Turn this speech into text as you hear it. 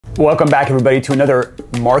Welcome back, everybody, to another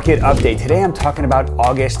market update. Today I'm talking about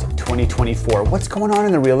August 2024. What's going on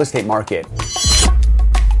in the real estate market?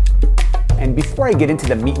 And before I get into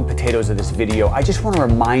the meat and potatoes of this video, I just want to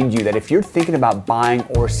remind you that if you're thinking about buying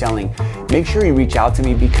or selling, make sure you reach out to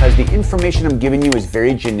me because the information I'm giving you is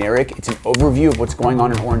very generic. It's an overview of what's going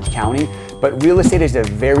on in Orange County, but real estate is a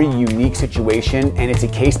very unique situation and it's a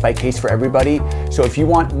case by case for everybody. So if you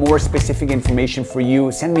want more specific information for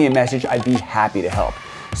you, send me a message. I'd be happy to help.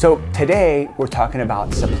 So today we're talking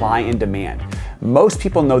about supply and demand. Most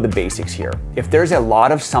people know the basics here. If there's a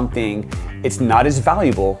lot of something, it's not as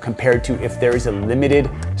valuable compared to if there is a limited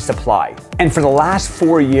supply. And for the last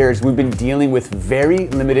 4 years, we've been dealing with very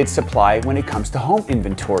limited supply when it comes to home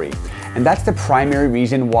inventory. And that's the primary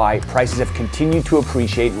reason why prices have continued to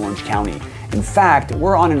appreciate in Orange County. In fact,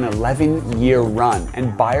 we're on an 11-year run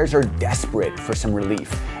and buyers are desperate for some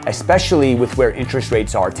relief, especially with where interest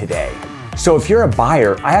rates are today. So if you're a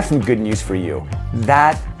buyer, I have some good news for you.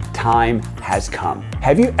 That time has come.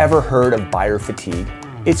 Have you ever heard of buyer fatigue?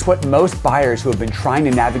 It's what most buyers who have been trying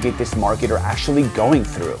to navigate this market are actually going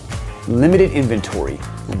through. Limited inventory,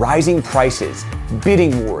 rising prices,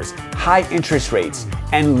 bidding wars, high interest rates,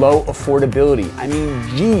 and low affordability. I mean,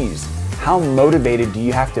 geez, how motivated do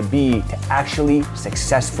you have to be to actually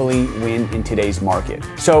successfully win in today's market?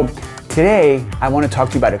 So today, I want to talk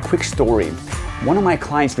to you about a quick story. One of my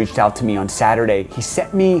clients reached out to me on Saturday. He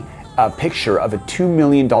sent me a picture of a $2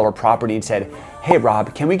 million property and said, "Hey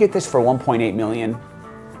Rob, can we get this for $1.8 million?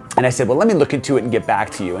 And I said, well, let me look into it and get back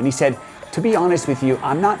to you. And he said, to be honest with you,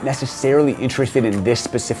 I'm not necessarily interested in this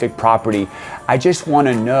specific property. I just want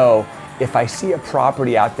to know if I see a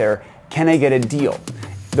property out there, can I get a deal?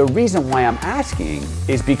 The reason why I'm asking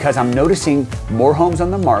is because I'm noticing more homes on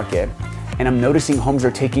the market and I'm noticing homes are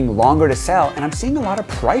taking longer to sell and I'm seeing a lot of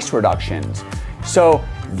price reductions. So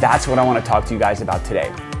that's what I want to talk to you guys about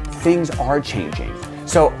today. Things are changing.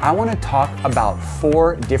 So I want to talk about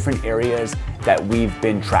 4 different areas that we've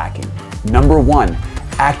been tracking. Number 1,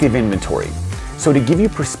 active inventory. So to give you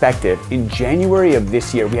perspective, in January of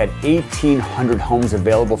this year, we had 1,800 homes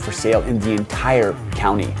available for sale in the entire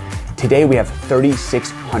county. Today, we have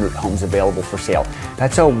 3,600 homes available for sale.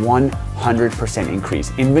 That's a 100%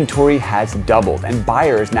 increase. Inventory has doubled and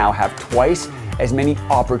buyers now have twice as many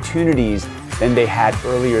opportunities than they had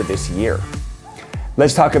earlier this year.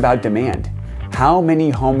 Let's talk about demand. How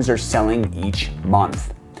many homes are selling each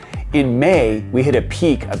month? In May, we hit a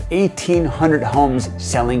peak of 1,800 homes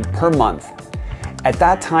selling per month. At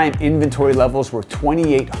that time, inventory levels were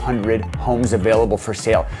 2,800 homes available for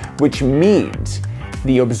sale, which means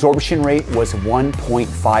the absorption rate was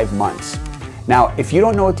 1.5 months. Now, if you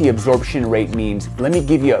don't know what the absorption rate means, let me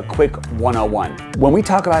give you a quick 101. When we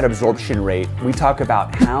talk about absorption rate, we talk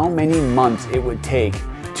about how many months it would take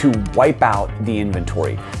to wipe out the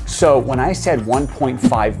inventory. So when I said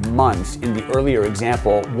 1.5 months in the earlier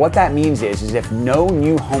example, what that means is if no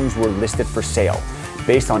new homes were listed for sale,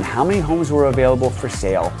 based on how many homes were available for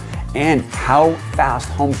sale and how fast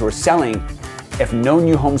homes were selling, if no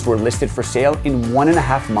new homes were listed for sale in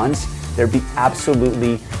 1.5 months, there'd be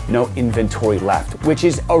absolutely no inventory left, which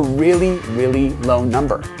is a really, really low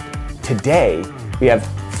number. Today, we have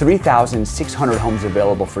 3,600 homes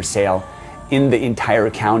available for sale in the entire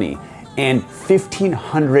county, and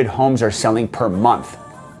 1,500 homes are selling per month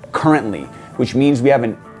currently, which means we have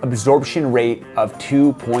an absorption rate of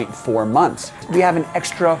 2.4 months. We have an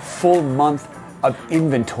extra full month of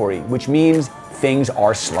inventory, which means things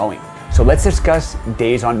are slowing. So let's discuss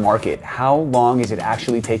days on market. How long is it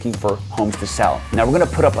actually taking for homes to sell? Now we're gonna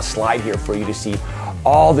put up a slide here for you to see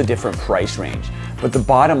all the different price range. But the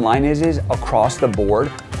bottom line is across the board,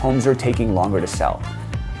 homes are taking longer to sell.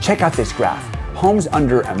 Check out this graph. Homes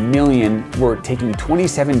under $1 million were taking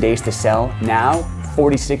 27 days to sell, now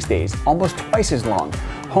 46 days, almost twice as long.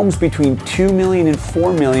 Homes between $2 million and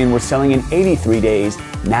 $4 million were selling in 83 days,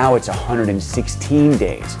 now it's 116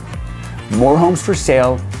 days. More homes for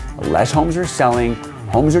sale, less homes are selling,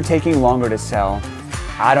 homes are taking longer to sell.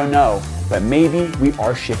 I don't know, but maybe we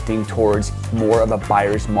are shifting towards more of a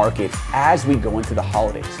buyer's market as we go into the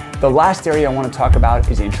holidays. The last area I want to talk about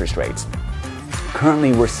is interest rates.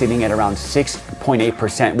 Currently, we're sitting at around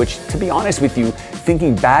 6.8%, which, to be honest with you,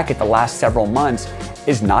 thinking back at the last several months,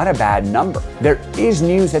 is not a bad number. There is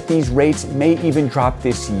news that these rates may even drop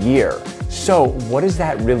this year. So what does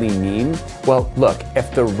that really mean? Well, look,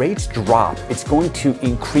 if the rates drop, it's going to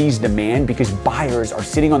increase demand because buyers are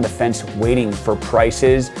sitting on the fence waiting for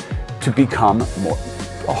prices to become more,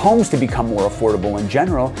 homes to become more affordable in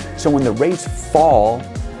general. So when the rates fall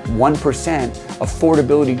 1%,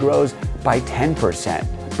 affordability grows by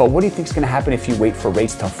 10%. But what do you think is going to happen if you wait for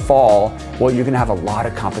rates to fall? Well, you're going to have a lot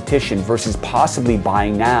of competition versus possibly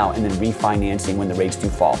buying now and then refinancing when the rates do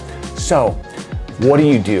fall. So what do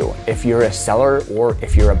you do if you're a seller or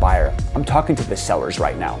if you're a buyer? I'm talking to the sellers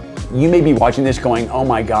right now. You may be watching this going, oh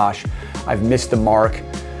my gosh, I've missed the mark.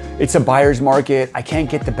 It's a buyer's market. I can't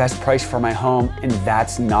get the best price for my home. And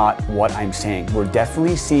that's not what I'm saying. We're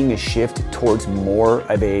definitely seeing a shift towards more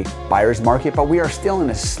of a buyer's market, but we are still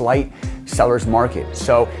in a slight seller's market.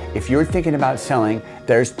 So if you're thinking about selling,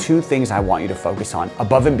 there's two things I want you to focus on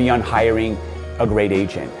above and beyond hiring a great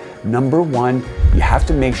agent. Number one, you have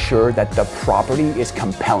to make sure that the property is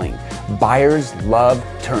compelling. Buyers love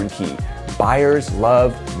turnkey. Buyers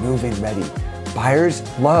love move-in ready. Buyers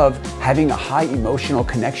love having a high emotional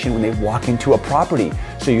connection when they walk into a property.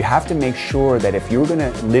 So you have to make sure that if you're gonna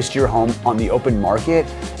list your home on the open market,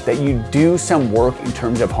 that you do some work in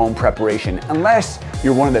terms of home preparation, unless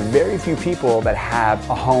you're one of the very few people that have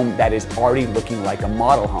a home that is already looking like a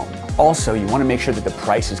model home. Also, you wanna make sure that the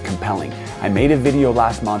price is compelling. I made a video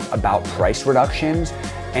last month about price reductions,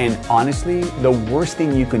 and honestly, the worst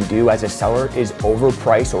thing you can do as a seller is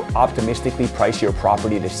overprice or optimistically price your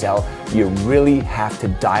property to sell. You really have to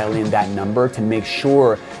dial in that number to make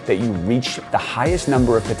sure that you reach the highest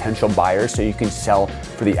number of potential buyers so you can sell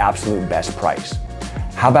for the absolute best price.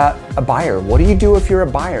 How about a buyer? What do you do if you're a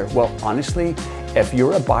buyer? Well, honestly, if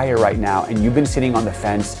you're a buyer right now and you've been sitting on the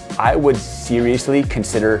fence, I would seriously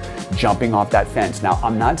consider jumping off that fence. Now,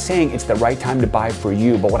 I'm not saying it's the right time to buy for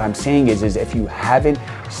you, but what I'm saying is if you haven't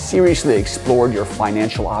seriously explored your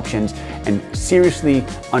financial options and seriously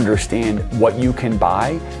understand what you can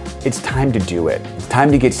buy, it's time to do it. It's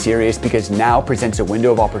time to get serious, because now presents a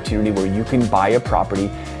window of opportunity where you can buy a property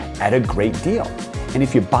at a great deal. And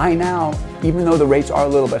if you buy now, even though the rates are a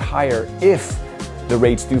little bit higher, if the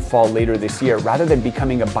rates do fall later this year, rather than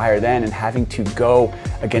becoming a buyer then and having to go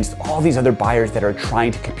against all these other buyers that are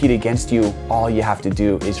trying to compete against you, all you have to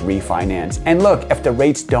do is refinance. And look, if the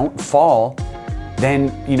rates don't fall, then,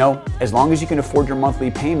 as long as you can afford your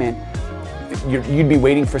monthly payment, you'd be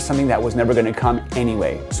waiting for something that was never gonna come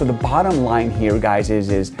anyway. So the bottom line here, guys,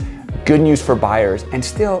 is good news for buyers and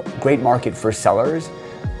still great market for sellers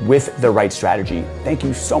with the right strategy. Thank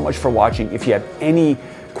you so much for watching. If you have any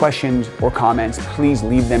questions or comments, please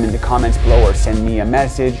leave them in the comments below or send me a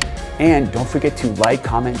message. And don't forget to like,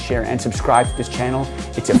 comment, share, and subscribe to this channel.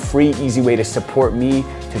 It's a free, easy way to support me,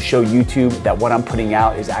 to show YouTube that what I'm putting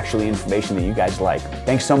out is actually information that you guys like.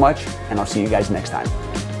 Thanks so much, and I'll see you guys next time.